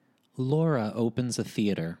Laura opens a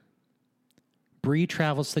theater. Bree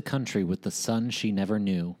travels the country with the son she never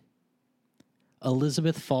knew.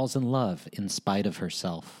 Elizabeth falls in love in spite of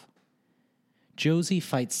herself. Josie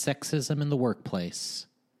fights sexism in the workplace.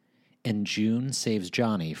 And June saves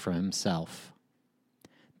Johnny from himself.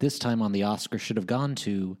 This time on the Oscar should have gone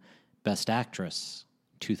to Best Actress,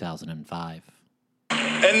 2005.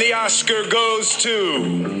 And the Oscar goes to...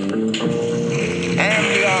 And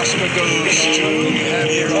the Oscar goes to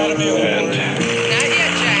the Academy Award. Not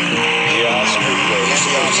yet, Jack. The Oscar goes to...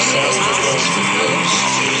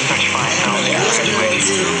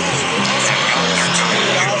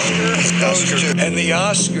 And the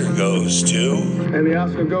Oscar goes to... And the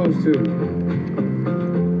Oscar goes to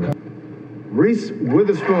Reese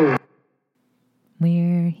Witherspoon.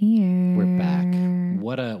 We're here. We're back.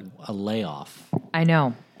 What a layoff. I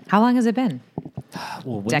know. How long has it been?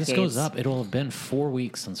 Well, when Decades. this goes up, it'll have been 4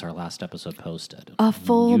 weeks since our last episode posted. A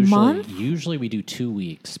full month? Usually we do 2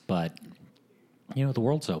 weeks, but, you know, the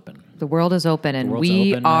world's open. The world is open, and world's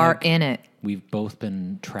we open, are Meg. in it. We've both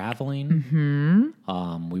been traveling.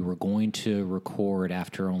 Mm-hmm. We were going to record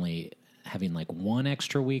after only having like 1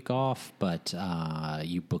 extra week off, but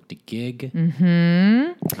you booked a gig.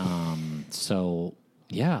 Mm-hmm. So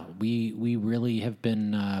yeah, we really have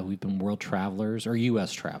been we've been world travelers or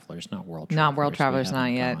U.S. travelers, not world travelers. Not world travelers, We not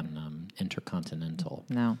haven't yet. gone, intercontinental.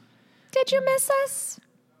 No. Did you miss us?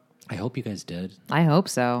 I hope you guys did. I hope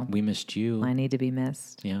so. We missed you. I need to be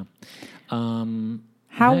missed. Yeah.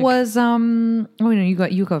 How Meg, was Oh no, you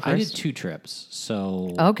go first. I did 2 trips.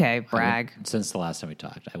 So Okay, brag. Since the last time we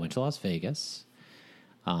talked, I went to Las Vegas.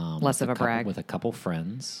 Less of a brag. With a couple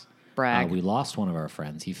friends. Brag. We lost one of our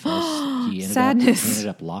friends. He fell. He Sadness. ended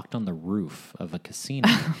up locked on the roof of a casino.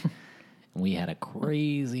 And we had a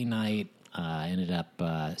crazy night. Ended up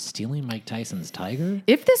stealing Mike Tyson's tiger.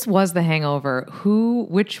 If this was The Hangover,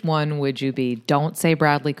 which one would you be? Don't say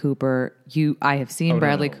Bradley Cooper. I have seen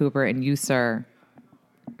Bradley no. Cooper, and you, sir,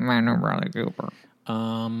 I know Bradley Cooper.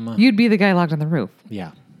 You'd be the guy locked on the roof.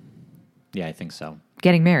 Yeah. Yeah, I think so.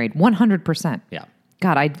 Getting married, 100%. Yeah.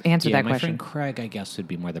 God, I answered that my question. friend Craig, I guess, would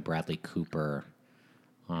be more the Bradley Cooper.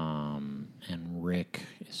 And Rick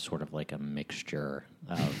is sort of like a mixture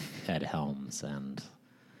of Ed Helms and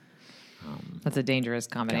That's a dangerous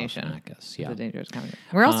combination. Galifianakis. Yeah. That's a dangerous combination.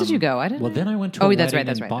 Where else did you go? I didn't. Well, then I went to a Oh, wedding that's right.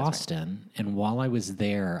 That's in right. That's right. Boston, and while I was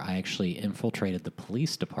there, I actually infiltrated the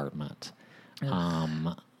police department.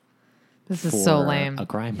 This is so for lame. A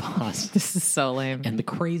crime boss. This is so lame. And the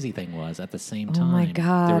crazy thing was, at the same Oh time, my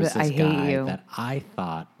God, there was this I hate guy you. that I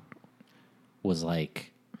thought was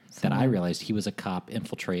like, that I realized he was a cop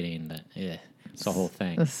infiltrating the, it's the whole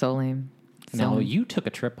thing. This is so lame. So Now, lame. you took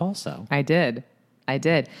a trip also. I did.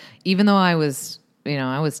 Even though I was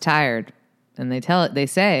tired, and they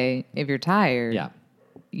say if you're tired, Yeah.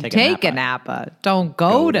 you take a Napa. Don't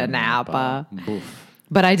go to Napa. Boof.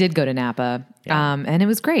 But I did go to Napa, Yeah. and it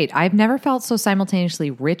was great. I've never felt so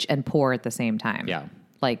simultaneously rich and poor at the same time. Yeah.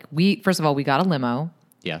 Like first of all, we got a limo.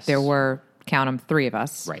 Yes. There were, count them, 3 of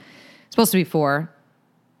us. Right. Supposed to be 4.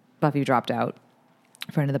 Buffy dropped out,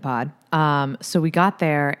 friend of the pod. So we got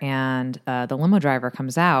there, and the limo driver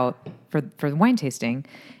comes out for the wine tasting,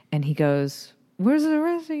 and he goes, "Where's the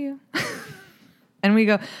rest of you?" And we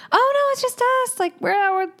go, "Oh no, it's just us. Like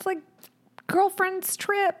it's like girlfriend's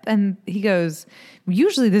trip." And he goes,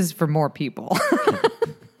 "Usually this is for more people."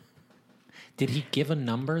 Did he give a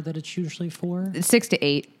number that it's usually for? 6 to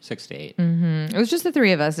 8. 6 to 8. It was just the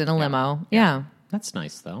 3 of us in a limo. Yeah. That's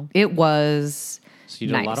nice, though. It was. So you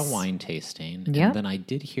did a lot of nice. wine tasting. Yep. And then I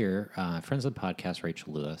did hear friends of the podcast,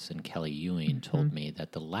 Rachel Lewis and Kelly Ewing, told me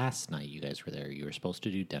that the last night you guys were there, you were supposed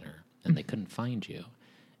to do dinner, and they couldn't find you.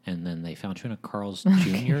 And then they found you in a Carl's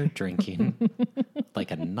Jr. drinking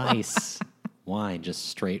like a nice wine just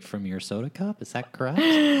straight from your soda cup. Is that correct?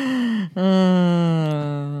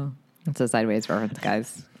 It's a sideways reference,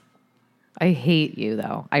 guys. I hate you,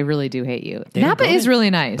 though. I really do hate you. They don't Napa go is to- really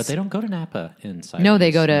nice. But they don't go to Napa inside. No, they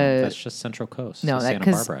go to- That's just Central Coast. no, so that Santa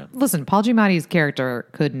because Barbara. listen, Paul Giamatti's character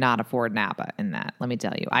could not afford Napa in that. Let me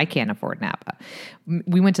tell you, I can't afford Napa.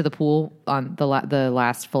 We went to the pool on the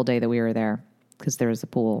last full day that we were there because there was a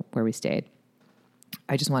pool where we stayed.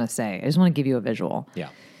 I just want to give you a visual. Yeah.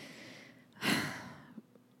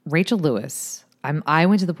 Rachel Lewis. I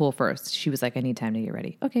went to the pool first. She was like, "I need time to get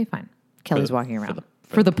ready." Okay, fine. Kelly's walking around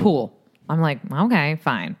for the pool. I'm like, okay,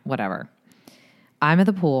 fine, whatever. I'm at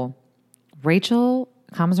the pool. Rachel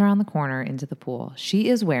comes around the corner into the pool. She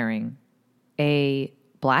is wearing a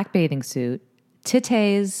black bathing suit,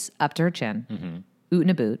 titties up to her chin, oot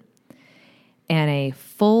and a boot, and a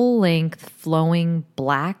full-length flowing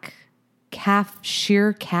black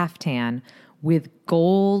sheer caftan with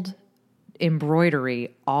gold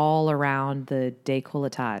embroidery all around the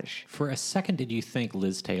décolletage. For a second, did you think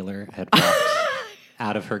Liz Taylor had walked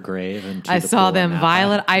out of her grave? And I saw them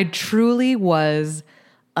violet. I truly was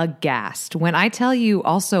aghast. When I tell you,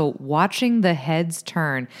 also watching the heads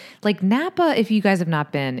turn, like Napa, if you guys have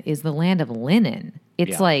not been, is the land of linen.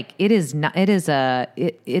 It's like it is not. It is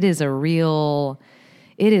a real.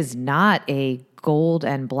 It is not a gold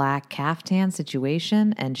and black caftan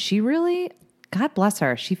situation, and she really, God bless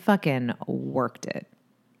her, she fucking worked it.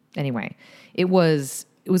 Anyway, it was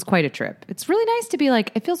quite a trip. It's really nice to be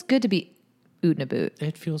like, it feels good to be oot and a boot.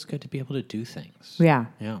 It feels good to be able to do things. Yeah.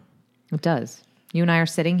 Yeah. It does. You and I are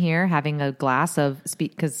sitting here having a glass of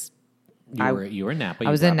because You were in Napa.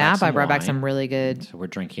 I was in Napa. I brought back some really good. So we're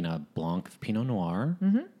drinking a Blanc of Pinot Noir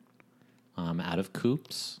out of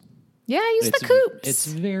Coupes. Yeah, I use the Coupes. It's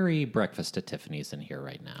very breakfast at Tiffany's in here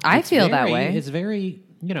right now. I feel that way. It's very,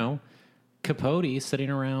 Capote sitting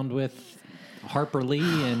around with Harper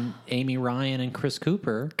Lee and Amy Ryan and Chris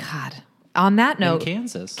Cooper. God. On that note, in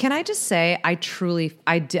Kansas. Can I just say I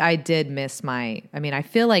did miss I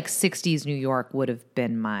feel like 60s New York would have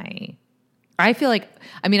been I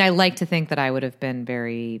like to think that I would have been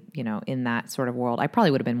very, in that sort of world. I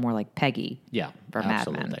probably would have been more like Peggy. Yeah, from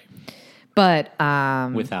absolutely. Mad Men. But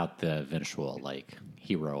without the eventual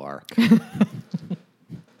hero arc.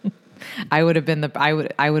 I would have been I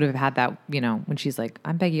would have had that, when she's like,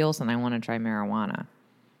 I'm Peggy Olson, I want to try marijuana.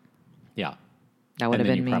 Yeah. That would have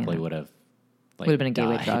been me. Probably would have been a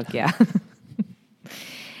gateway drug, yeah.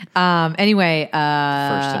 Anyway, first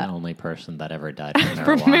and only person that ever died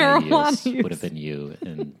from marijuana use would have been you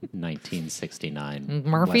in 1969.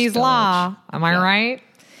 Murphy's Law. Am I right?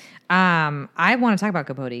 I want to talk about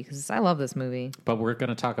Capote because I love this movie. But we're going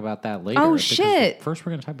to talk about that later. Oh, shit. First,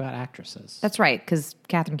 we're going to talk about actresses. That's right, because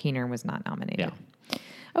Catherine Keener was not nominated. Yeah.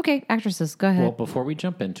 Okay, actresses, go ahead. Well, before we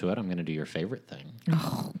jump into it, I'm going to do your favorite thing.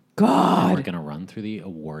 Oh, God. We're going to run through the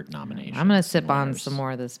award nominations. I'm going to sip on some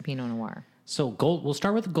more of this Pinot Noir. So we'll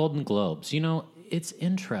start with the Golden Globes. It's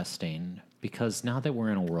interesting because now that we're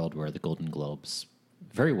in a world where the Golden Globes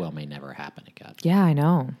very well may never happen again. Yeah, I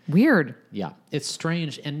know. Weird. Yeah, it's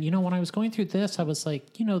strange. And, when I was going through this, I was like,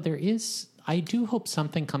 I do hope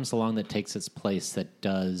something comes along that takes its place that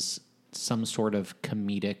does some sort of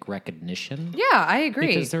comedic recognition. Yeah, I agree.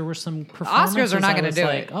 Because there were some performances Oscars are not going to do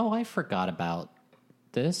it. Oh, I forgot about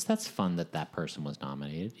this. That's fun that person was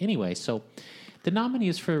nominated. Anyway, so the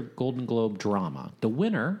nominees for Golden Globe Drama. The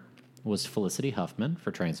winner was Felicity Huffman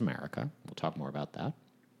for Transamerica. We'll talk more about that.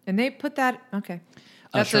 And they put that, okay.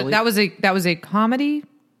 That was a comedy?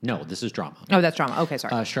 No, this is drama. Oh, that's drama. Okay,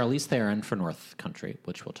 sorry. Charlize Theron for North Country,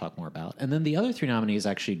 which we'll talk more about. And then the other three nominees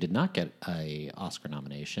actually did not get an Oscar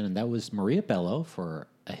nomination, and that was Maria Bello for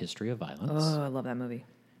A History of Violence. Oh, I love that movie.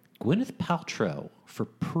 Gwyneth Paltrow for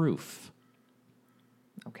Proof.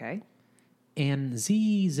 Okay. And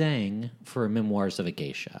Ziyi Zhang for Memoirs of a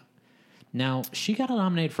Geisha. Now, she got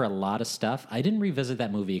nominated for a lot of stuff. I didn't revisit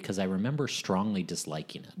that movie because I remember strongly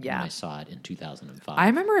disliking it when I saw it in 2005. I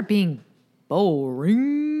remember it being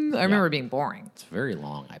boring. I remember it being boring. It's very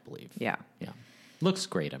long, I believe. Yeah. Yeah. Looks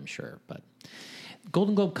great, I'm sure. But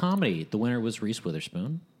Golden Globe Comedy, the winner was Reese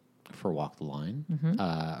Witherspoon for Walk the Line.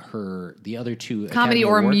 The other two... Comedy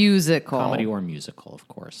or musical. Comedy or musical, of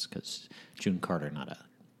course, because June Carter, not a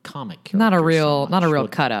comic character. Not a real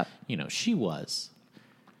cut-up. She was...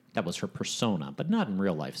 That was her persona, but not in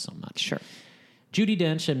real life so much. Sure. Judi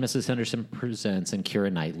Dench and Mrs. Henderson Presents and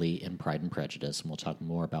Keira Knightley in Pride and Prejudice, and we'll talk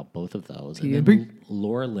more about both of those. And then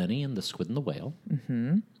Laura Linney in The Squid and the Whale.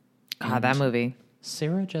 Mm-hmm. God, that movie.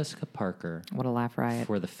 Sarah Jessica Parker. What a laugh riot.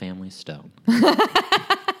 For The Family Stone.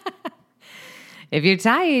 If you're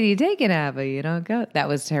tired, you take it out, but you don't go. That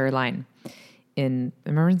was her line.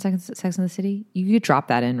 Remember in Sex and the City? You could drop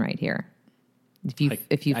that in right here.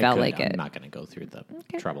 If you felt like it. I'm not going to go through the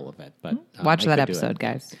trouble of it, but watch that episode,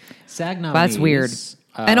 guys. SAG nominees. That's weird,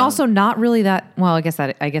 and also not really that. Well, I guess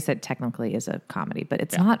it technically is a comedy, but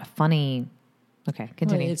it's not funny. Okay,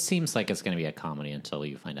 continue. Well, it seems like it's going to be a comedy until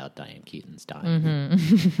you find out Diane Keaton's dying,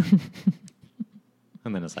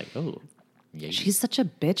 and then it's like, oh, yeah, she's such a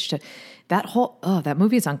bitch. That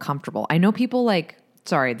movie is uncomfortable. I know people like.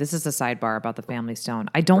 Sorry, this is a sidebar about The Family Stone.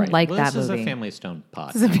 I don't like that movie. This is a Family Stone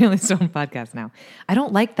podcast. This is a Family Stone podcast now. I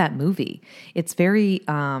don't like that movie. It's very,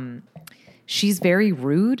 she's very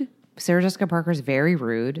rude. Sarah Jessica Parker's very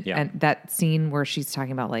rude. Yeah. And that scene where she's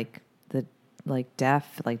talking about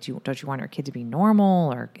deaf, don't you want your kid to be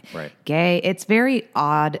normal or gay? It's very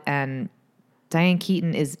odd, and Diane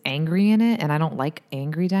Keaton is angry in it, and I don't like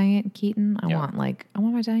angry Diane Keaton. I want my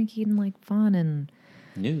Diane Keaton fun and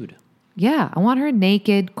nude. Yeah, I want her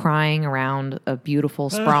naked, crying around a beautiful,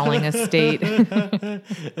 sprawling estate. I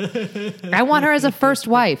want her as a first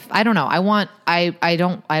wife. I don't know. I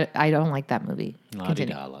don't like that movie.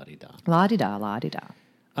 La-di-da, la-di-da. La-di-da,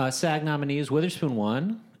 la-di-da. SAG nominees: Witherspoon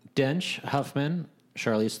won, Dench, Huffman,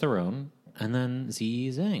 Charlize Theron, and then Ziyi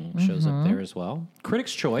Zhang shows up there as well.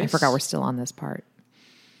 Critics' Choice. I forgot we're still on this part.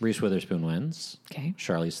 Reese Witherspoon wins. Okay.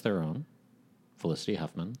 Charlize Theron, Felicity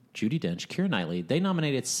Huffman, Judi Dench, Keira Knightley. They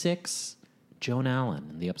nominated 6. Joan Allen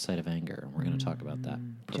in The Upside of Anger. We're going to talk about that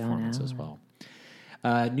performance as well.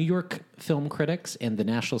 New York Film Critics and the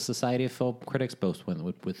National Society of Film Critics both went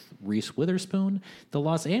with Reese Witherspoon. The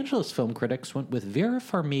Los Angeles Film Critics went with Vera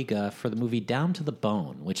Farmiga for the movie Down to the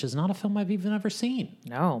Bone, which is not a film I've even ever seen.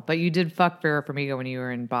 No, but you did fuck Vera Farmiga when you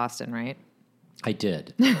were in Boston, right? I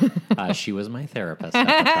did. She was my therapist at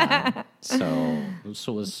the time. So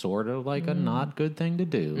it was sort of like a not good thing to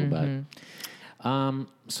do. But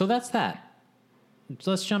so that's that. So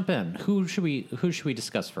let's jump in. Who should we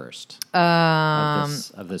discuss first?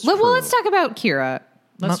 Of this Well, crew? let's talk about Kira.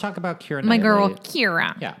 Let's talk about Keira Knightley. My girl,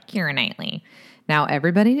 Kira. Yeah. Kira Knightley. Now,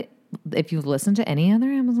 everybody, if you've listened to any other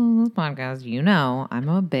Amazon podcast, you know I'm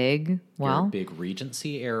a big, You're a big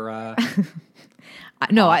Regency era.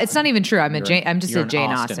 no, it's not even true. I'm You're just a an Jane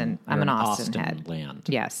Austen. Austen. I'm You're an an Austen Austen head. land.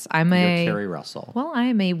 Yes, You're Carrie Russell. Well, I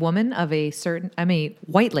am a woman of I'm a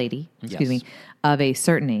white lady, excuse Yes. me, of a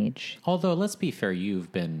certain age. Although, let's be fair,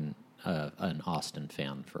 you've been an Austen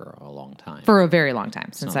fan for a long time. For a very long time,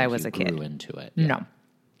 It's since not I like was you a kid. grew into it.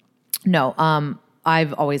 No.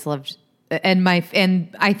 I've always loved, and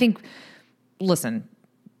I think, listen,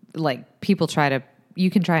 like people you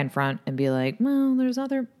can try in front and be like, well, there's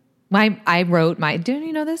other. Didn't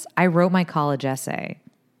you know this? I wrote my college essay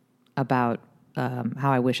about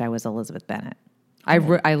how I wish I was Elizabeth Bennet. I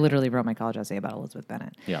literally wrote my college essay about Elizabeth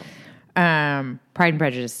Bennet. Yeah. Pride and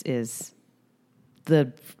Prejudice is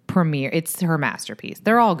the premiere. It's her masterpiece.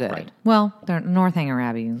 They're all good. Right. Well, Northanger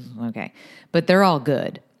Abbey is okay, but they're all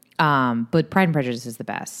good. But Pride and Prejudice is the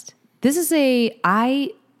best.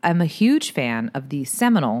 I am a huge fan of the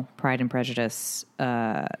seminal Pride and Prejudice,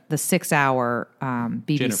 the 6-hour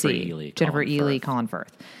BBC. Jennifer Ely, Colin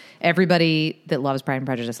Firth. Everybody that loves Pride and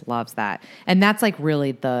Prejudice loves that. And that's like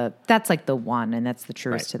really that's like the one, and that's the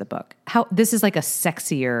truest to the book. This is like a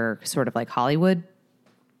sexier sort of like Hollywood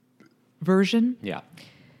version. Yeah.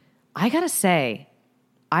 I gotta say,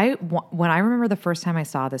 when I remember the first time I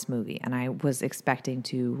saw this movie, and I was expecting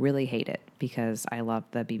to really hate it because I love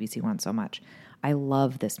the BBC one so much. I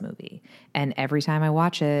love this movie. And every time I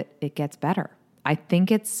watch it, it gets better. I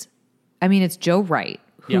think it's Joe Wright,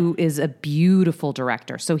 who is a beautiful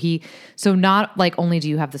director. So not like only do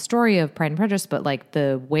you have the story of Pride and Prejudice, but like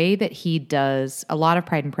the way that he does a lot of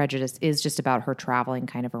Pride and Prejudice is just about her traveling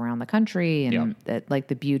kind of around the country and like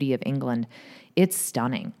the beauty of England. It's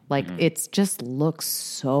stunning. Like it looks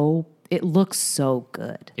so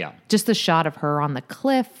good. Yeah. Just the shot of her on the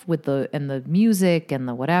cliff with the music and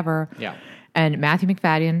the whatever. Yeah. And Matthew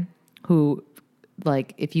McFadden, who,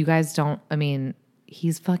 like, if you guys don't,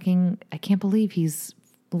 he's fucking, I can't believe he's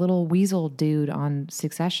little weasel dude on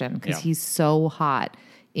Succession because he's so hot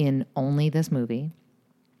in only this movie.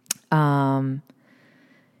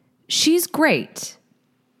 She's great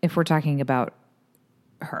if we're talking about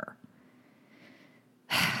her.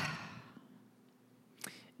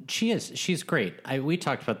 She is. She's great. We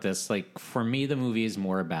talked about this. Like, for me, the movie is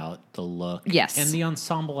more about the look. Yes. And the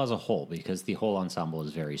ensemble as a whole, because the whole ensemble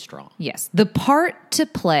is very strong. Yes. The part to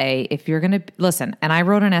play, if you're going to listen, and I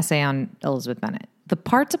wrote an essay on Elizabeth Bennet. The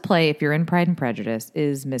part to play, if you're in Pride and Prejudice,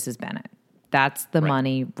 is Mrs. Bennet. That's the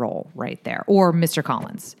money role right there. Or Mr.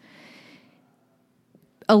 Collins.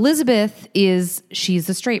 Elizabeth she's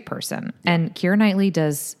a straight person. And Keira Knightley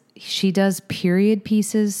does period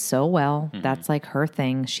pieces so well. Mm-hmm. That's like her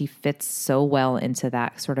thing. She fits so well into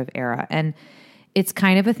that sort of era. And it's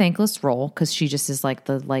kind of a thankless role because she just is like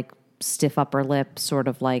the like stiff upper lip, sort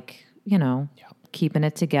of like, keeping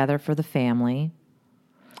it together for the family.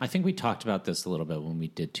 I think we talked about this a little bit when we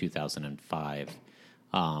did 2005.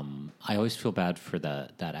 I always feel bad for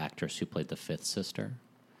that actress who played the fifth sister.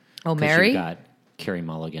 Oh, Mary? You've got Carey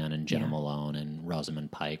Mulligan and Jenna Malone and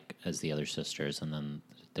Rosamund Pike as the other sisters, and then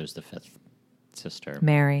there's the fifth sister.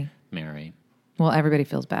 Mary. Well, everybody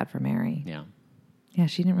feels bad for Mary. Yeah. Yeah,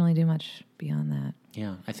 she didn't really do much beyond that.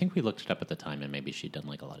 Yeah, I think we looked it up at the time, and maybe she'd done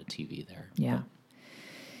like a lot of TV there. Yeah. But.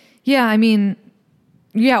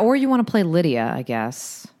 Yeah, or you want to play Lydia, I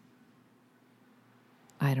guess.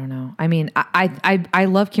 I don't know. I mean, I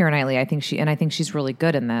love Keira Knightley. I think she's really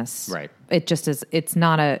good in this. Right. It just is. It's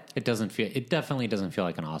not a. It definitely doesn't feel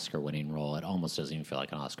like an Oscar-winning role. It almost doesn't even feel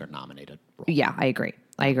like an Oscar-nominated role. Yeah, I agree.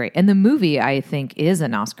 And the movie, I think, is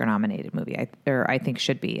an Oscar-nominated movie. I think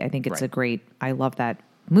should be. I think it's a great. I love that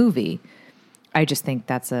movie. I just think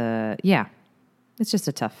that's it's just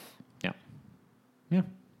a tough. Yeah. Yeah.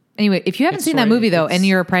 Anyway, if you haven't seen that movie though, and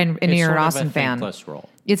you're an Austin fan, role.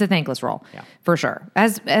 It's a thankless role, for sure.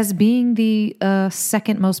 As being the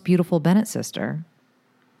second most beautiful Bennett sister,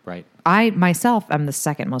 right? I myself am the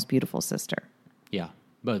second most beautiful sister. Yeah,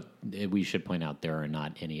 but we should point out there are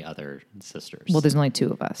not any other sisters. Well, there's only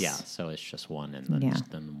two of us. Yeah, so it's just one, and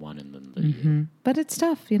then one, and then the. Mm-hmm. But it's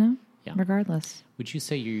tough, Yeah. Regardless. Would you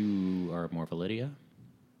say you are more of a Lydia?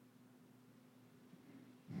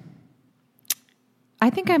 I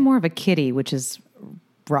think I'm more of a Kitty, which is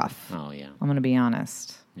rough. Oh yeah, I'm going to be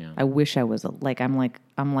honest. Yeah, I wish I was I'm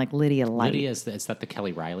like Lydia light. Lydia is that the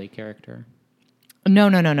Kelly Riley character? No.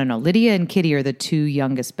 Lydia and Kitty are the two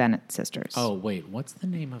youngest Bennett sisters. Oh wait, what's the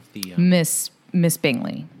name of the Miss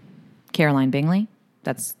Bingley, Caroline Bingley?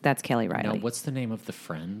 That's Kelly Riley. No, what's the name of the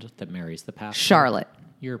friend that marries the pastor? Charlotte.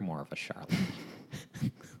 You're more of a Charlotte.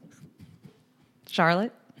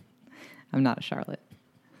 Charlotte? I'm not a Charlotte.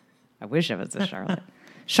 I wish I was a Charlotte.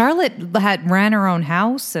 Charlotte ran her own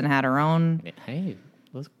house and had her own. Hey,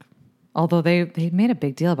 look. Although they made a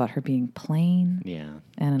big deal about her being plain. Yeah.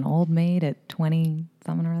 And an old maid at 20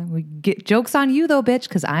 something or other. We get jokes on you though, bitch,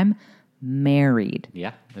 because I'm married.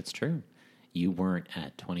 Yeah, that's true. You weren't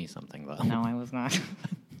at 20 something though. No, I was not.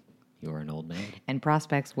 You were an old maid. And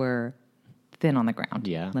prospects were thin on the ground.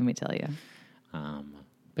 Yeah. Let me tell you.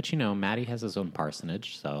 But Matty has his own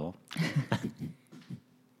parsonage, so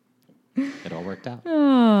it all worked out.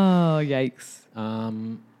 Oh, yikes.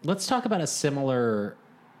 Let's talk about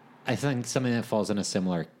I think something that falls in a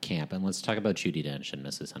similar camp, and let's talk about Judi Dench and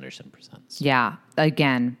Mrs. Henderson Presents. Yeah,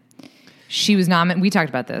 again, she was nominated. We talked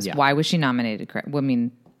about this. Yeah. Why was she nominated? Well,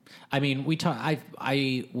 when we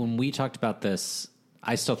talked about this,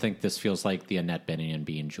 I still think this feels like the Annette Bening and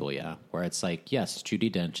being Julia, where it's like, yes,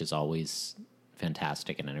 Judi Dench is always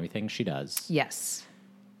fantastic in everything she does. Yes.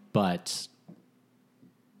 But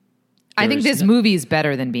I think this movie is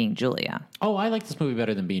better than Being Julia. Oh, I like this movie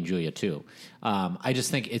better than Being Julia, too. I just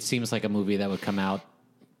think it seems like a movie that would come out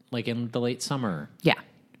like in the late summer. Yeah.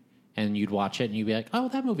 And you'd watch it and you'd be like, oh,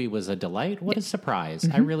 that movie was a delight. What a surprise.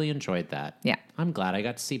 I really enjoyed that. Yeah. I'm glad I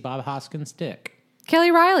got to see Bob Hoskins' dick. Kelly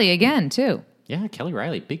Riley again, too. Yeah, Kelly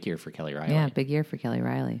Riley. Big year for Kelly Riley. Yeah, big year for Kelly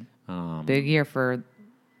Riley. Big year for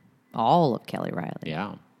all of Kelly Riley.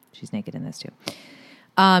 Yeah. She's naked in this, too.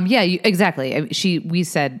 Exactly.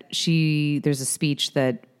 There's a speech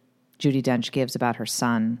that Judi Dench gives about her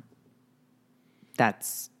son.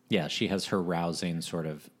 Yeah, she has her rousing sort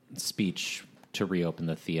of speech to reopen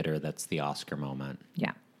the theater. That's the Oscar moment.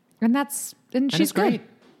 Yeah. And she's good. Great.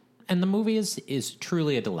 And the movie is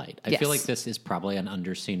truly a delight. I feel like this is probably an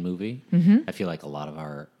underseen movie. Mm-hmm. I feel like a lot of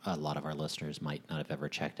our listeners might not have ever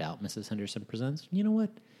checked out Mrs. Henderson Presents. You know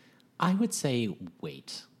what? I would say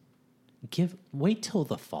wait till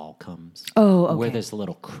the fall comes. Oh, okay. Where there's a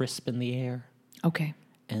little crisp in the air. Okay.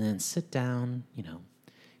 And then sit down,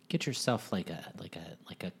 get yourself like a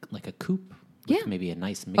coupe. With maybe a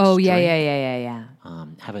nice mixed drink. Yeah.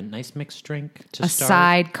 Have a nice mixed drink to start. A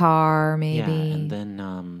sidecar, maybe. Yeah, and then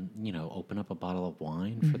open up a bottle of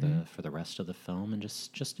wine for the rest of the film and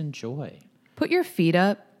just enjoy. Put your feet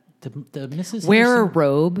up. The Mrs. Wear Henderson, a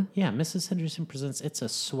robe. Yeah, Mrs. Henderson Presents. It's a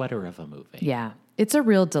sweater of a movie. Yeah, it's a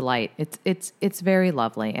real delight. It's very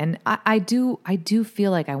lovely, and I do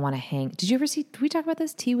feel like I want to hang. Did we talk about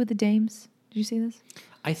this? Tea with the Dames. Did you see this?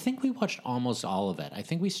 I think we watched almost all of it. I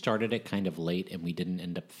think we started it kind of late and we didn't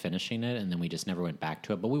end up finishing it, and then we just never went back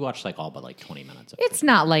to it. But we watched all but 20 minutes of it. It's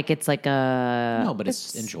not like it's like a... No, but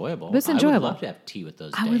it's enjoyable. It's enjoyable. I would love to have tea with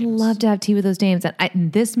those dames. I would love to have tea with those dames.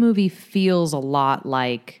 And this movie feels a lot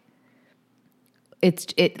like...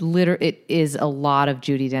 It is a lot of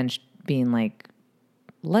Judi Dench being like,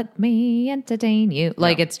 let me entertain you.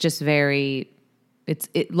 Like, it's just very...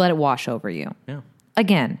 let it wash over you. Yeah.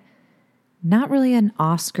 Again... Not really an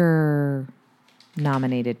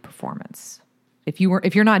Oscar-nominated performance. If you're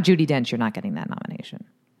not Judi Dench, you're not getting that nomination.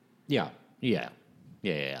 Yeah.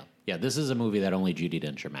 This is a movie that only Judi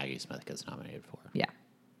Dench or Maggie Smith gets nominated for. Yeah,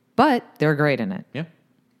 but they're great in it. Yeah.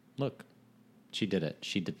 Look, she did it.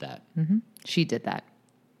 She did that. Mm-hmm. She did that.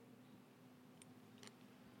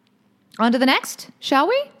 On to the next, shall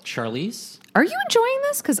we? Charlize, are you enjoying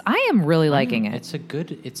this? Because I am really liking it. It's a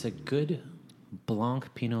good.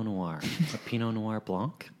 Blanc Pinot Noir. A Pinot Noir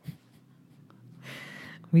Blanc?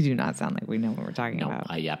 We do not sound like we know what we're talking No, about.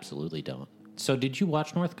 I absolutely don't. So did you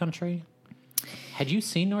watch North Country? Had you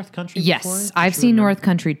seen North Country Yes, before? Did I've you seen remember? North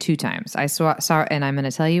Country 2 times. I saw, and I'm going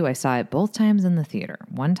to tell you, I saw it both times in the theater.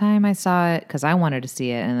 One time I saw it because I wanted to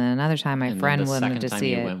see it, and then another time my And friend then the wanted second to time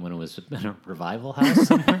see you it. went when it was in a revival house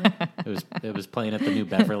somewhere. it was playing at the New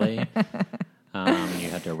Beverly. And you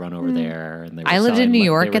had to run over there. And they were I lived in selling New they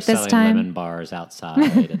York were at this selling time. lemon bars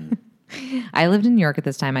outside. And I lived in New York at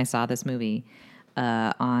this time. I saw this movie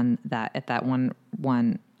at that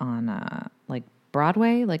one on like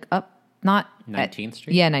Broadway, like up not 19th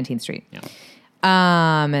Street? Yeah, 19th Street. Yeah.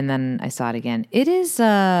 And then I saw it again. It is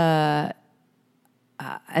and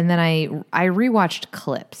then I rewatched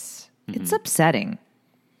clips. Mm-hmm. It's upsetting.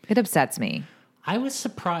 It upsets me. I was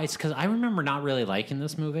surprised because I remember not really liking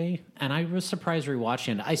this movie, and I was surprised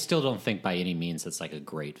rewatching it. I still don't think by any means it's like a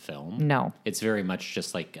great film. No. It's very much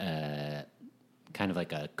just like kind of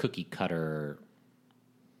like a cookie cutter,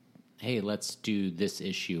 hey, let's do this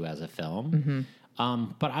issue as a film.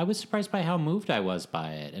 Mm-hmm. But I was surprised by how moved I was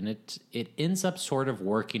by it, and it ends up sort of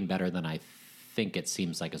working better than I think it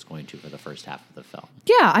seems like it's going to for the first half of the film.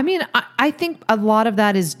 Yeah, I mean, I think a lot of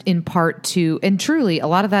that is in part to, and truly, a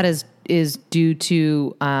lot of that is due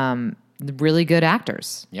to really good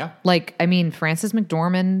actors. Yeah. Like, I mean, Frances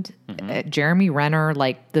McDormand, Jeremy Renner,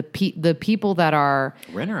 like the people that are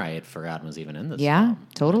Renner, I had forgotten was even in this. Yeah, film.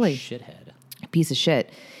 totally. What a shithead. piece of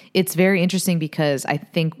shit. It's very interesting because I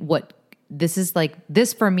think what this is like,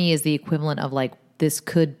 this for me is the equivalent of like, this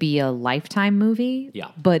could be a Lifetime movie.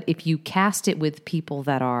 Yeah. But if you cast it with people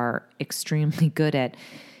that are extremely good at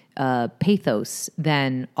pathos,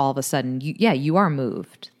 then all of a sudden, you are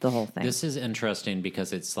moved, the whole thing. This is interesting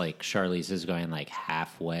because it's like Charlize is going like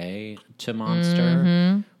halfway to Monster,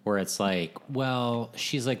 Mm-hmm. where it's like, well,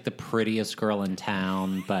 she's like the prettiest girl in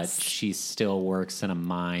town, but she still works in a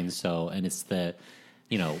mine. So, and it's the,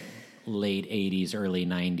 late 80s, early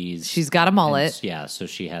 90s. She's got a mullet. Yeah, so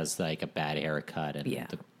she has like a bad haircut and Yeah.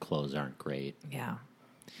 the clothes aren't great. Yeah.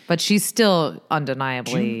 But she's still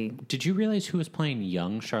undeniably... Did you realize who was playing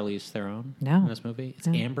young Charlize Theron No. in this movie? It's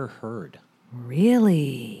Amber Heard.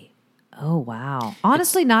 Really? Oh, wow.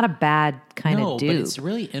 Honestly, not a bad kind of dude. But it's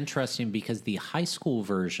really interesting because the high school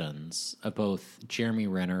versions of both Jeremy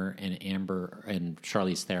Renner and Amber and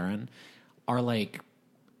Charlize Theron are like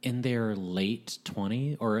in their late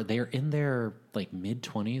 20s, or they're in their like mid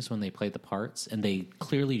 20s when they play the parts, and they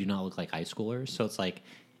clearly do not look like high schoolers. So it's like,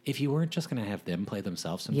 if you weren't just going to have them play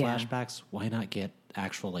themselves in Yeah. flashbacks, why not get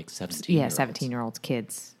actual like 17? Yeah, 17-year-olds,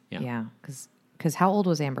 kids. Yeah. Because how old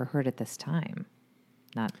was Amber Heard at this time?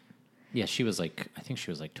 Not... Yeah, she was like, I think she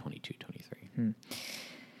was like 22, 23.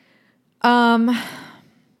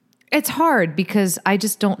 It's hard because I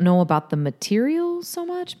just don't know about the material so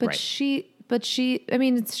much, but Right. I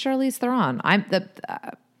mean, it's Charlize Theron.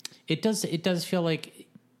 It does feel like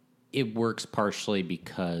it works partially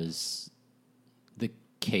because the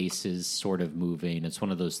case is sort of moving. It's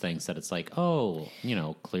one of those things that it's like, oh,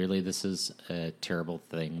 clearly this is a terrible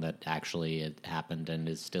thing that actually it happened and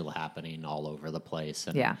is still happening all over the place.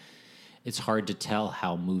 And Yeah. it's hard to tell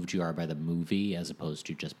how moved you are by the movie as opposed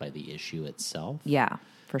to just by the issue itself. Yeah,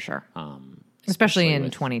 for sure. Especially in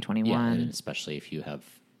with- 2021. Yeah, and especially if you have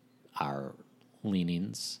our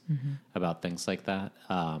leanings about things like that.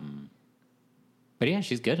 But yeah,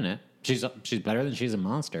 she's good in it. She's better than she's a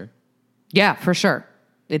monster. Yeah, for sure.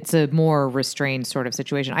 It's a more restrained sort of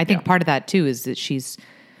situation. I think part of that too is that she's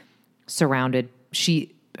surrounded.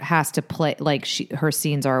 She has to play like her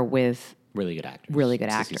scenes are with Really good actors. Really good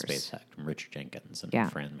Sissy actors. Spacek and Richard Jenkins and Yeah.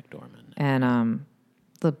 Fran McDormand. and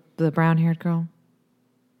the brown haired girl.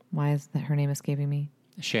 Why is that her name escaping me?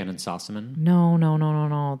 Shannon Sossaman. No.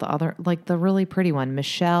 The other, like the really pretty one,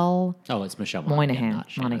 Michelle Oh, it's Michelle Moynihan. Monaghan, not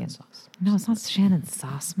Shannon Monaghan. Soss. No, it's not Shannon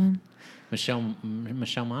Sossman. Michelle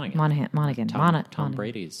Monaghan. Monaghan. Tom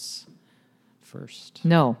Brady's first.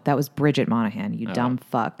 No, that was Bridget Monahan. You dumb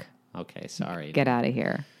fuck. Okay, sorry. Get out of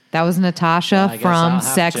here. That was Natasha Well, I guess I'll from have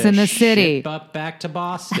Sex to in the City. ship up back to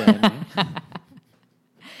Boston.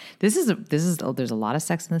 There's a lot of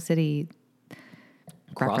Sex in the City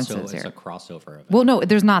references It's here. a crossover of it. Well, no,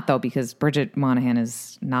 there's not though, because Bridget Monahan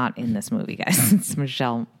is not in this movie, guys. It's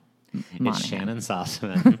Michelle Monahan. It's Shannon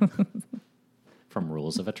Sossaman from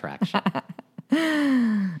Rules of Attraction.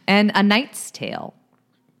 And A Knight's Tale.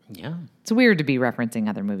 Yeah. It's weird to be referencing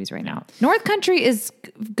other movies right now. North Country is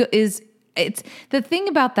it's the thing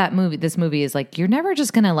about that movie. This movie is like, you're never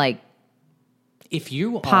just gonna like If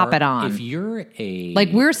you pop it on. If you're a like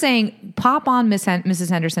we're saying pop on Mrs.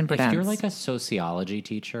 Henderson if Presents. you're like a sociology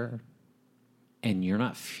teacher and you're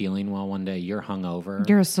not feeling well one day, you're hungover.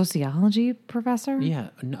 You're a sociology professor? Yeah,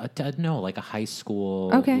 no, like a high school,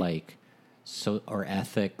 like or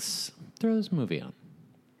ethics. Throw this movie on.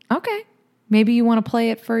 Okay, maybe you want to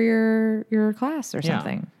play it for your class or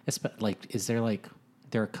something. Like, is there like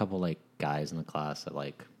there are a couple like guys in the class that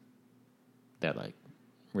like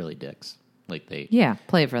really dicks. Like they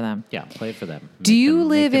play it for them. Yeah, play it for them. Do you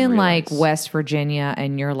live in like West Virginia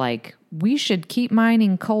and you're like, we should keep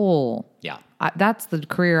mining coal? Yeah. That's the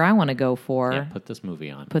career I want to go for. Yeah, put this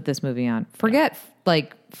movie on. Forget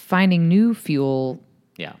like finding new fuel.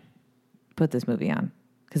 Yeah. Put this movie on.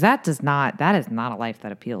 Because that is not a life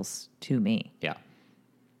that appeals to me. Yeah.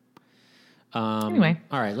 Anyway.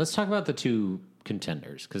 All right, let's talk about the two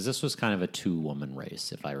contenders, because this was kind of a two-woman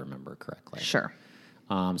race, if I remember correctly. Sure.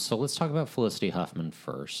 So let's talk about Felicity Huffman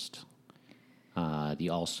first. The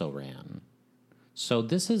also ran. So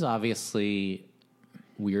this is obviously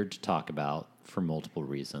weird to talk about for multiple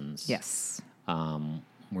reasons. Yes.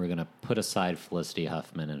 We're going to put aside Felicity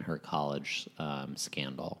Huffman and her college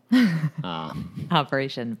scandal.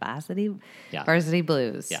 Operation Varsity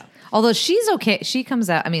Blues. Yeah. Although she's okay. She comes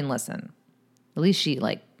out. I mean, listen. At least she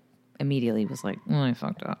like immediately was like, I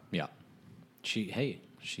fucked up. Yeah. She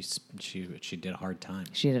did a hard time.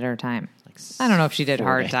 She did her time. Like I don't know if she did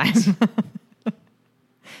hard time.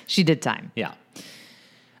 She did time. Yeah.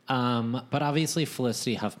 But obviously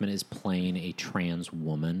Felicity Huffman is playing a trans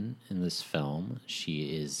woman in this film.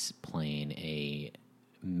 She is playing a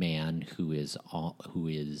man who is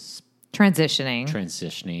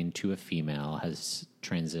transitioning to a female, has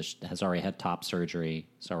already had top surgery,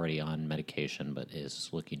 is already on medication, but is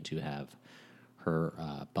looking to have her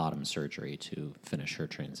bottom surgery to finish her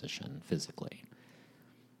transition physically.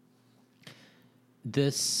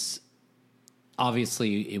 This,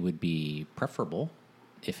 obviously, it would be preferable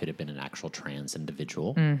if it had been an actual trans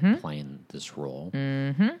individual playing this role.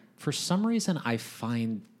 Mm-hmm. For some reason, I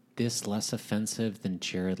find this less offensive than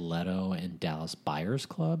Jared Leto and Dallas Buyers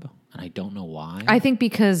Club, and I don't know why. I think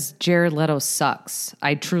because Jared Leto sucks.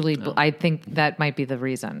 I think that might be the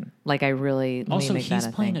reason. Like, I really also make he's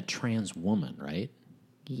that playing thing. a trans woman, right?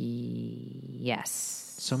 Yes.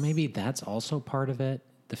 So maybe that's also part of it.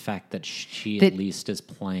 The fact that she at least is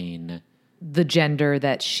playing the gender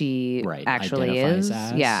that she actually identifies is.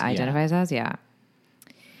 As. Identifies as.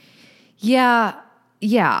 Yeah.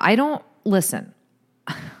 I don't listen.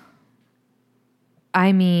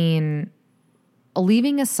 I mean,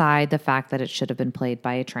 leaving aside the fact that it should have been played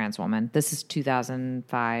by a trans woman, this is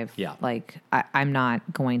 2005. Yeah. Like, I'm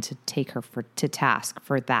not going to take her to task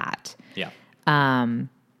for that. Yeah.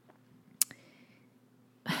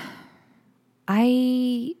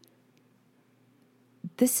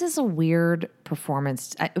 This is a weird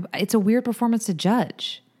performance. It's a weird performance to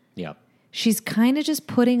judge. Yeah. She's kind of just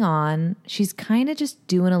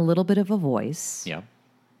doing a little bit of a voice. Yeah.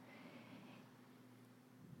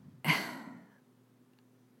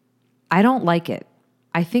 I don't like it.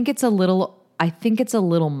 I think it's a little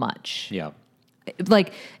much. Yeah.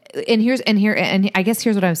 Like, and I guess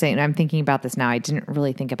here's what I'm saying. I'm thinking about this now. I didn't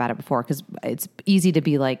really think about it before because it's easy to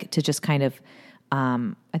be like, to just kind of,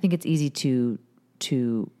 I think it's easy to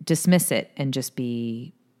dismiss it and just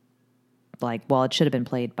be like, well, it should have been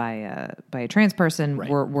played by a trans person. Right.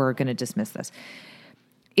 We're going to dismiss this.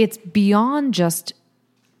 It's beyond just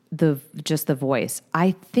the voice.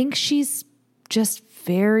 I think she's just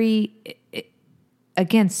very,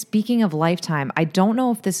 again, speaking of Lifetime, I don't know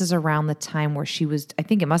if this is around the time where she was, I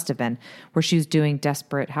think it must have been, where she was doing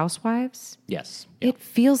Desperate Housewives. Yes. It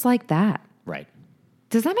feels like that. Right.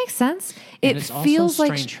 Does that make sense? And it's feels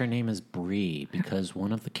also strange her name is Bree, because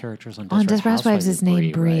one of the characters on Desperate Housewives is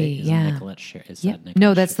named Bree. Right? Yeah.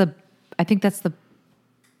 No, that's I think that's the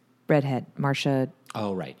redhead, Marsha.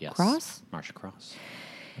 Oh, right. Yes. Cross? Marsha Cross.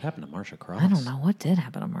 What happened to Marsha Cross? I don't know. What did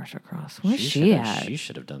happen to Marsha Cross? Where's she at? She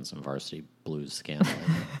should have done some Varsity Blues scandal.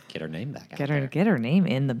 Get her name back get her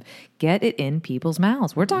name get it in people's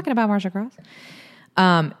mouths. We're talking about Marsha Cross.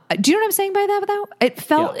 Do you know what I'm saying by that though? It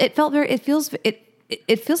feels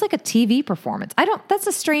like a TV performance. That's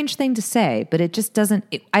a strange thing to say, but it just doesn't,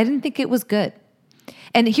 I didn't think it was good.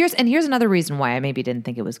 And here's another reason why I maybe didn't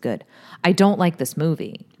think it was good. I don't like this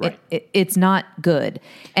movie. Right. It's not good.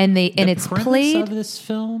 And it's premise played of this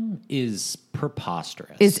film is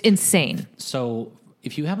preposterous. Is insane. So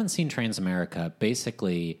if you haven't seen Transamerica,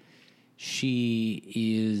 basically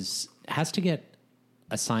she has to get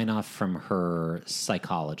a sign off from her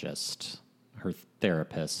psychologist, her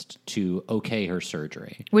therapist, to okay her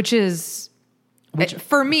surgery. Which is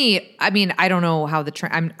For me, I mean, I don't know how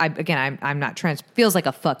I'm not trans. Feels like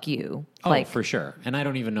a fuck you. Oh, for sure. And I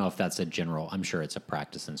don't even know if that's a general. I'm sure it's a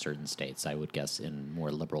practice in certain states. I would guess in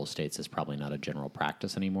more liberal states, it's probably not a general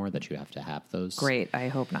practice anymore that you have to have those. Great. I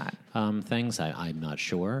hope not. Things. I'm not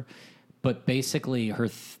sure. But basically,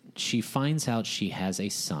 she finds out she has a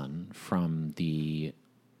son from the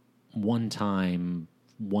one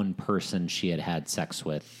person she had sex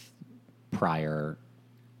with prior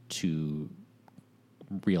to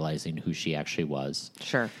realizing who she actually was.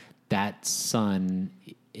 Sure. That son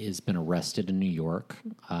has been arrested in New York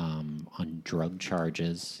on drug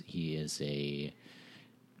charges. He is a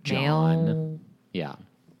male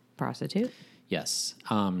prostitute. Yes.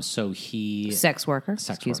 So he sex worker.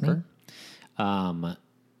 Excuse me.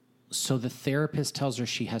 So the therapist tells her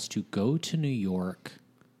she has to go to New York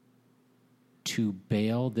to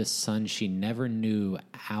bail this son she never knew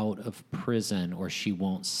out of prison, or she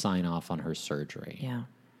won't sign off on her surgery. Yeah.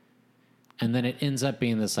 And then it ends up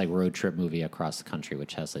being this like road trip movie across the country,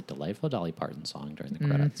 which has a delightful Dolly Parton song during the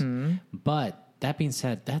credits. But that being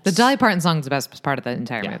said, that's the Dolly Parton song is the best part of the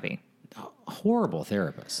entire movie. Horrible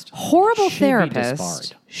therapist. Horrible Should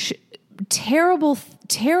therapist.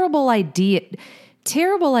 Terrible idea.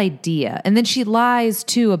 Terrible idea. And then she lies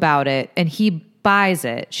too about it, and he buys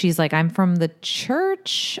it. She's like, I'm from the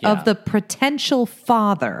church of the potential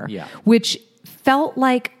father, which felt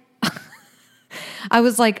like I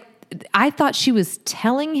was like, I thought she was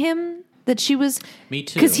telling him that she was. Me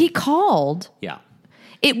too. Because he called. Yeah.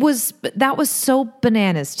 That was so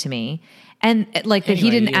bananas to me. And like that he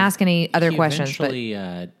didn't ask any other questions.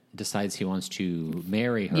 Eventually decides he wants to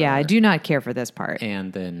marry her. Yeah, I do not care for this part.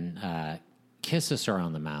 And then kisses her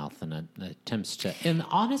on the mouth and attempts to. And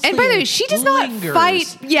honestly, and by the way, she does not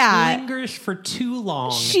fight. Yeah, lingers for too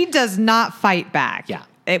long. She does not fight back. Yeah,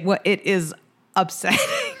 it is upsetting.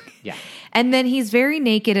 Yeah, and then he's very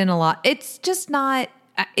naked in a lot. It's just not.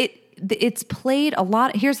 It's played a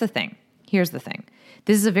lot. Here's the thing.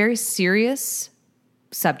 This is a very serious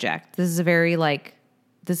subject. This is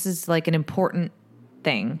an important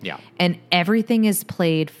thing. Yeah. And everything is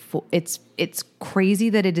played for it's crazy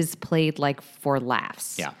that it is played like for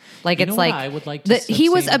laughs. Yeah. Like you it's know like what I would like to he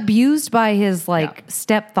was abused by his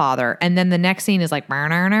stepfather, and then the next scene is like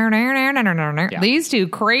these two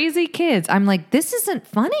crazy kids. I'm like, this isn't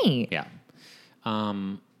funny. Yeah.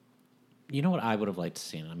 You know what I would have liked to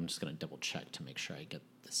see, and I'm just going to double check to make sure I get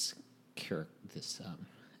this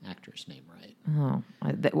actor's name right. Oh,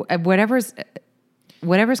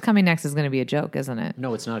 whatever's coming next is going to be a joke, isn't it?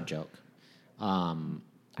 No, it's not a joke.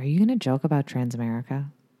 Are you going to joke about Transamerica?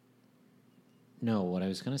 No, what I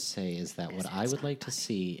was going to say is that what I would like to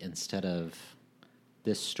see instead of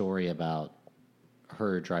this story about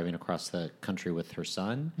her driving across the country with her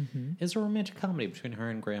son is a romantic comedy between her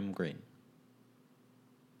and Graham Greene.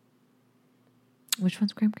 Which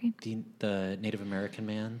one's Graham Greene? The Native American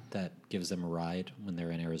man that gives them a ride when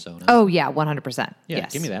they're in Arizona. Oh, yeah, 100%. Yeah,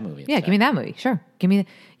 yes. give me that movie. Yeah, give me that movie. Sure. Give me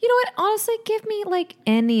you know what? Honestly, give me like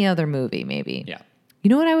any other movie, maybe. Yeah. You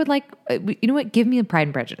know what I would like? You know what? Give me a Pride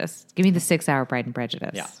and Prejudice. Give me the 6-hour Pride and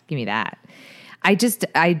Prejudice. Yeah. Give me that. I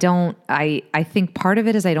think part of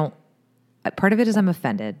it is I'm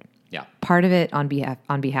offended. Yeah. Part of it on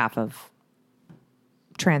behalf of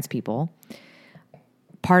trans people.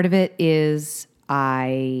 Part of it is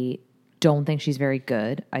I don't think she's very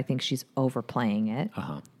good. I think she's overplaying it.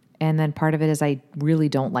 And then part of it is I really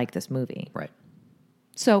don't like this movie. Right.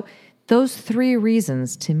 So those 3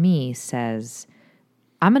 reasons to me says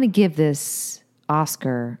I'm going to give this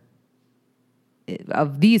Oscar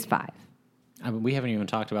of these 5. I mean, we haven't even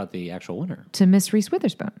talked about the actual winner. To Miss Reese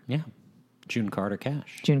Witherspoon. Yeah. June Carter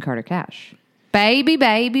Cash. June Carter Cash. Baby,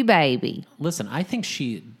 baby, baby. Listen, I think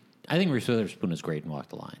Reese Witherspoon is great in Walk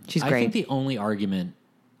the Line. She's great. I think the only argument,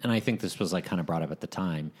 and I think this was like kind of brought up at the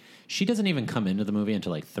time, she doesn't even come into the movie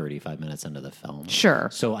until like 35 minutes into the film. Sure.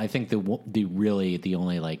 So I think the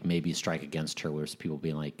only like maybe strike against her was people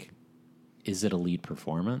being like, is it a lead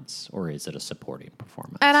performance or is it a supporting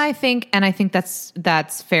performance? And I think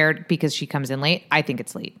that's fair because she comes in late. I think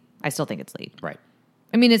it's lead. I still think it's lead. Right.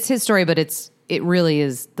 I mean, it's his story, but it really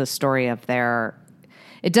is the story of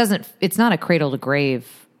it's not a cradle to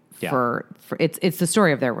grave. Yeah. It's the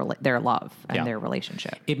story of their love and their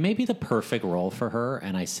relationship. It may be the perfect role for her,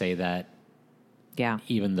 and I say that. Yeah.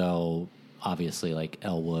 Even though obviously like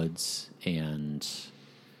Elle Woods and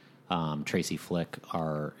Tracy Flick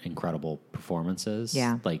are incredible performances.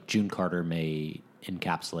 Yeah. Like June Carter may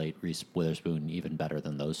encapsulate Reese Witherspoon even better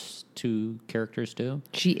than those 2 characters do.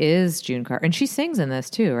 She is June Carter, and she sings in this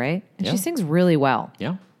too, right? And Yeah. she sings really well.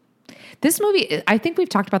 Yeah. This movie, I think we've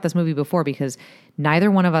talked about this movie before because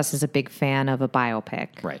neither one of us is a big fan of a biopic.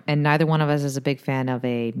 Right. And neither one of us is a big fan of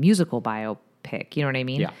a musical biopic. You know what I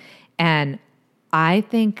mean? Yeah. And I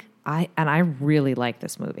think I really like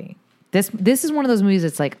this movie. This is one of those movies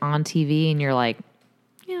that's like on TV and you're like,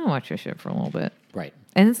 yeah, I'll watch this shit for a little bit. Right.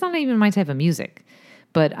 And it's not even my type of music,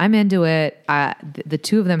 but I'm into it. The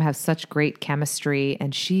two of them have such great chemistry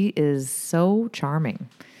and she is so charming.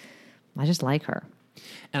 I just like her.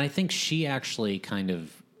 And I think she actually kind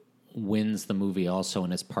of wins the movie also,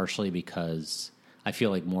 and it's partially because I feel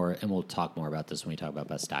like more, and we'll talk more about this when we talk about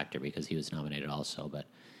Best Actor because he was nominated also, but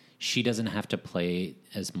she doesn't have to play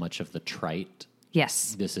as much of the trite.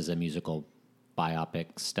 Yes. This is a musical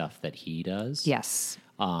biopic stuff that he does. Yes.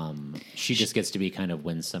 She just gets to be kind of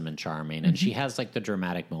winsome and charming, and she has like the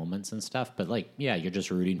dramatic moments and stuff. But like, yeah, you're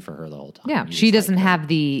just rooting for her the whole time. Yeah, You she just doesn't like her. have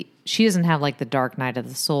she doesn't have like the dark night of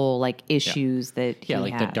the soul like issues that he Yeah,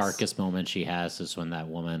 like has. the darkest moment she has is when that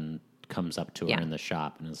woman comes up to her Yeah. in the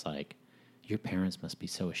shop and is like, "Your parents must be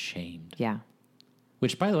so ashamed." Yeah,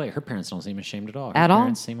 Which, by the way, her parents don't seem ashamed at all. Her At all.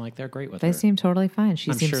 parents seem like they're great with they her. seem totally fine.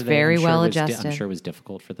 She seems I'm very sure well it was adjusted. I'm sure it was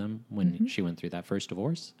difficult for them when she went through that first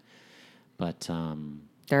divorce. But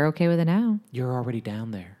They're okay with it now. you're already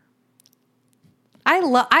down there.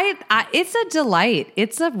 I it's a delight.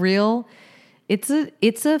 It's a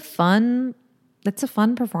fun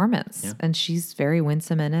performance. Yeah. And she's very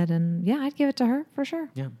winsome in it. And yeah, I'd give it to her for sure.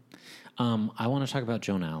 Yeah. I want to talk about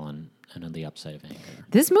Joan Allen and The Upside of Anger.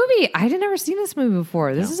 This movie, I had never seen this movie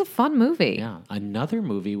before. This Yeah. is a fun movie. Yeah. Another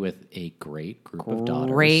movie with a great group of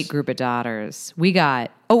daughters. Great group of daughters. We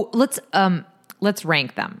got, let's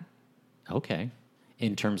rank them. Okay.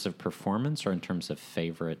 In terms of performance or in terms of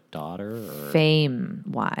favorite daughter? Or? Fame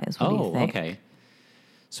wise. What do you think? Okay.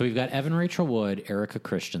 So we've got Evan Rachel Wood, Erica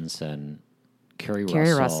Christensen, Carrie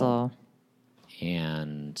Russell.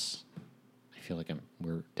 and I feel like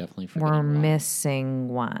we're definitely We're forgetting one. missing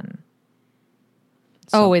one.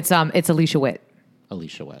 So- It's Alicia Witt.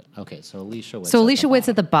 Alicia Witt. Okay, so Alicia Witt. So Alicia Witt's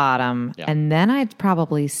at the bottom, Yeah. and then I'd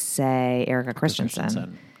probably say Erica Christensen,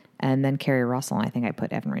 Christensen. and then Carrie Russell, and I think I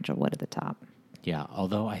put Evan Rachel Wood at the top. Yeah,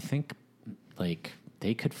 although I think like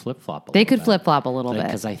they could flip-flop They could flip-flop a little bit.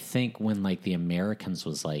 Because I think when like The Americans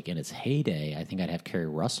was like in its heyday, I think I'd have Carrie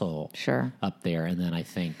Russell Sure. up there, and then I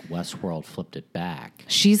think Westworld flipped it back.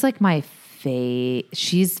 She's like my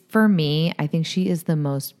she's, for me, I think she is the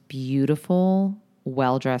most beautiful,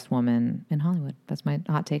 well-dressed woman in Hollywood. That's my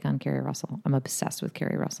hot take on Carrie Russell. I'm obsessed with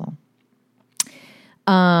Carrie Russell.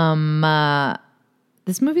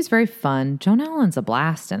 This movie's very fun. Joan Allen's a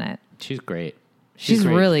blast in it. She's great. She's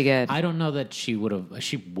great. really good. I don't know that she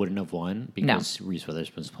wouldn't have won because Reese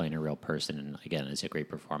Witherspoon's playing a real person, and again, it's a great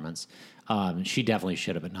performance. She definitely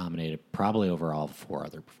should have been nominated, probably over all 4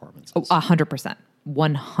 other performances. 100%.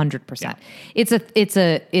 100%.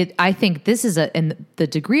 I think this is and the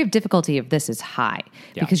degree of difficulty of this is high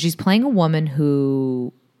because she's playing a woman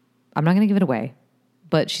who, I'm not going to give it away,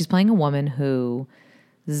 but she's playing a woman who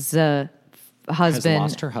is a husband.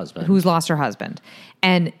 Who's lost her husband.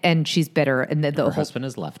 And she's bitter. And the Her whole husband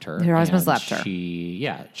has left her. Her husband's and left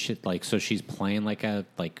her. So she's playing like a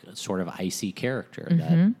sort of icy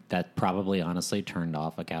character that probably honestly turned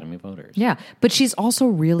off Academy voters. Yeah. But she's also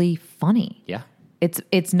really funny. Yeah.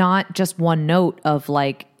 It's not just one note of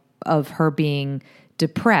her being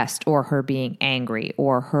depressed or her being angry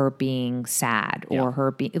or her being sad or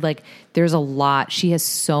her being like, there's a lot. She has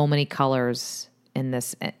so many colors in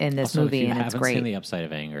this Also, movie, if you and it's haven't great. seen The Upside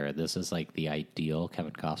of Anger, this is like the ideal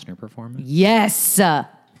Kevin Costner performance. Yes.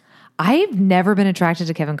 I've never been attracted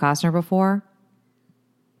to Kevin Costner before.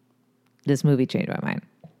 This movie changed my mind.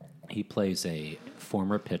 He plays a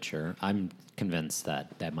former pitcher. I'm convinced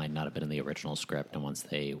that might not have been in the original script. And once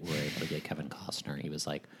they were able to get Kevin Costner, he was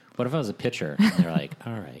like, "What if I was a pitcher?" And they're like,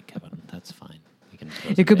 "All right, Kevin, that's fine. We can."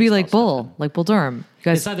 throw It some could be like baseball stuff in." Bull Durham. You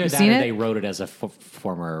guys It's either you that seen or it? they wrote it as a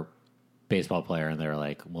former baseball player, and they're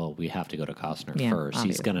like, "Well, we have to go to Costner Yeah, first. He's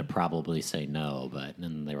obviously. going to probably say no." But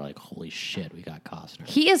then they were like, "Holy shit, we got Costner."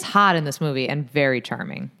 He is hot in this movie and very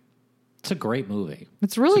charming. It's a great movie.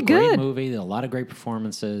 It's really a great good. movie. A lot of great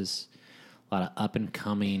performances. A lot of up and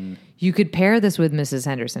coming. You could pair this with Mrs.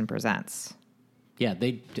 Henderson Presents. Yeah,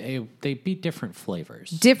 they be different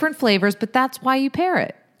flavors. Different flavors, but that's why you pair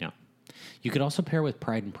it. Yeah, you could also pair with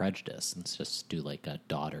Pride and Prejudice and just do like a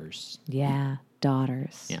Daughters. Yeah,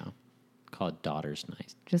 Daughters. Yeah, call it Daughters.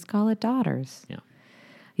 Nice. Just call it Daughters. Yeah,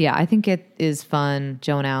 Yeah, I think it is fun.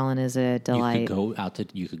 Joan Allen is a delight.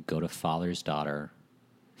 You could go to Father's Daughter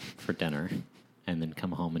for dinner, and then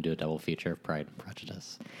come home and do a double feature of Pride and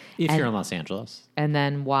Prejudice. If you're in Los Angeles, And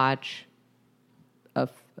then watch what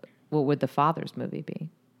would the Father's movie be?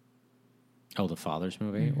 Oh, the Father's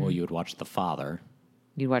movie? Well, you would watch The Father.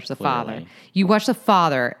 You'd watch The Clearly. Father. You watch The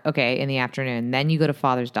Father, okay, in the afternoon. Then you go to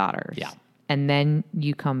Father's Daughters. Yeah. And then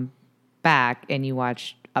you come back and you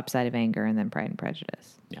watch Upside of Anger and then Pride and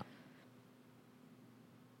Prejudice. Yeah.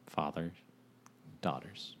 Fathers,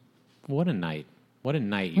 daughters. What a night. What a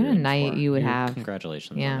night What a night you would have.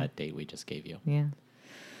 Congratulations Yeah. on that date we just gave you. Yeah.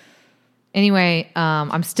 Anyway,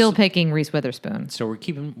 I'm still picking Reese Witherspoon. So we're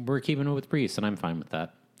keeping it with Reese, and I'm fine with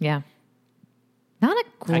that. Yeah. Not a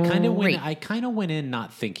great. I kind of went in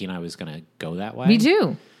not thinking I was going to go that way. Me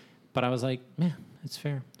too. But I was like, man, it's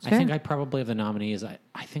fair. fair. I think I probably have the nominees. I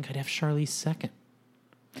think I'd have Charlize second.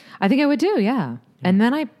 I think I would too, yeah. And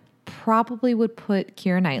then I probably would put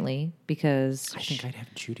Keira Knightley because... I think I'd have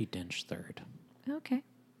Judi Dench third. Okay.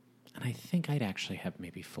 And I think I'd actually have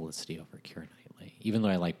maybe Felicity over Keira Knightley, even though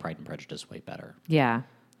I like Pride and Prejudice way better. Yeah.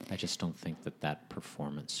 I just don't think that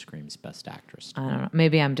performance screams Best Actress. I don't know.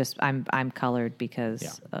 Maybe I'm colored because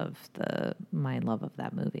Yeah. of my love of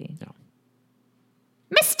that movie. No.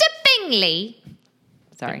 Mr. Bingley.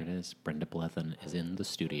 Sorry. There it is. Brenda Blethyn is in the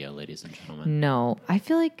studio, ladies and gentlemen. No, I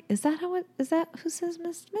feel like is that who says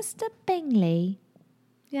Mr. Bingley?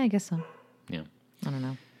 Yeah, I guess so. Yeah. I don't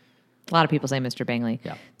know. A lot of people say Mr. Bingley.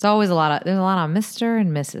 Yeah. It's always there's a lot of Mr.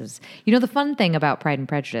 and Mrs. You know, the fun thing about Pride and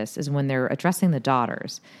Prejudice is when they're addressing the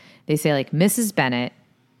daughters, they say like Mrs. Bennet,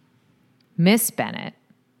 Miss Bennet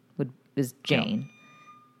is Jane,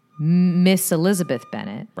 Miss Elizabeth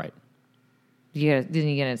Bennet. Right. You're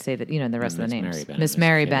gonna say that, the rest of the Miss names. Mary Bennet, Miss Miss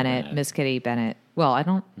Mary Kitty Bennet, Bennet. Miss Kitty Bennet. Well, I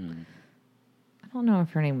don't know if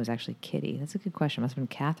her name was actually Kitty. That's a good question. Must have been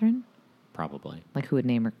Catherine. Probably. Like who would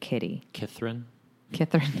name her Kitty? Kithrin.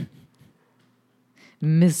 Catherine.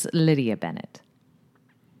 Miss Lydia Bennet.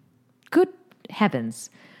 Good heavens.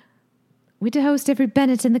 We to host every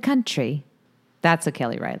Bennet in the country. That's a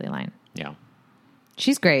Kelly Riley line. Yeah.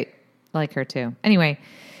 She's great. I like her too. Anyway,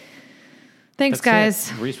 thanks, That's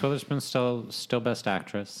guys. it. Reese Witherspoon's still Best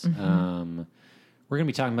Actress. Mm-hmm. We're going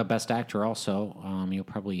to be talking about Best Actor also.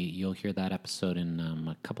 You'll hear that episode in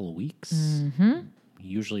a couple of weeks. Mm-hmm.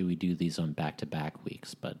 Usually we do these on back-to-back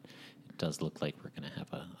weeks, but it does look like we're going to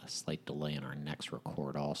have a slight delay in our next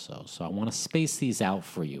record also. So I want to space these out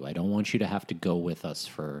for you. I don't want you to have to go without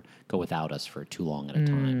us for too long at a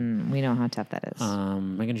time. We know how tough that is.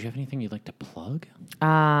 Meghann, do you have anything you'd like to plug?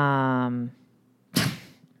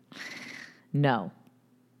 No.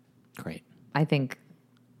 Great. I think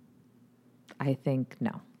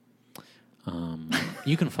no.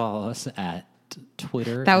 You can follow us at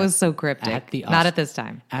Twitter. That was so cryptic. Not at this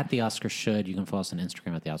time. At the Oscar Should. You can follow us on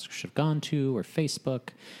Instagram at the Oscar Should Have Gone To, or Facebook.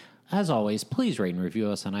 As always, please rate and review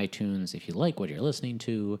us on iTunes if you like what you're listening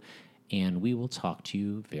to, and we will talk to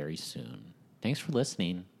you very soon. Thanks for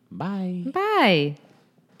listening. Bye. Bye.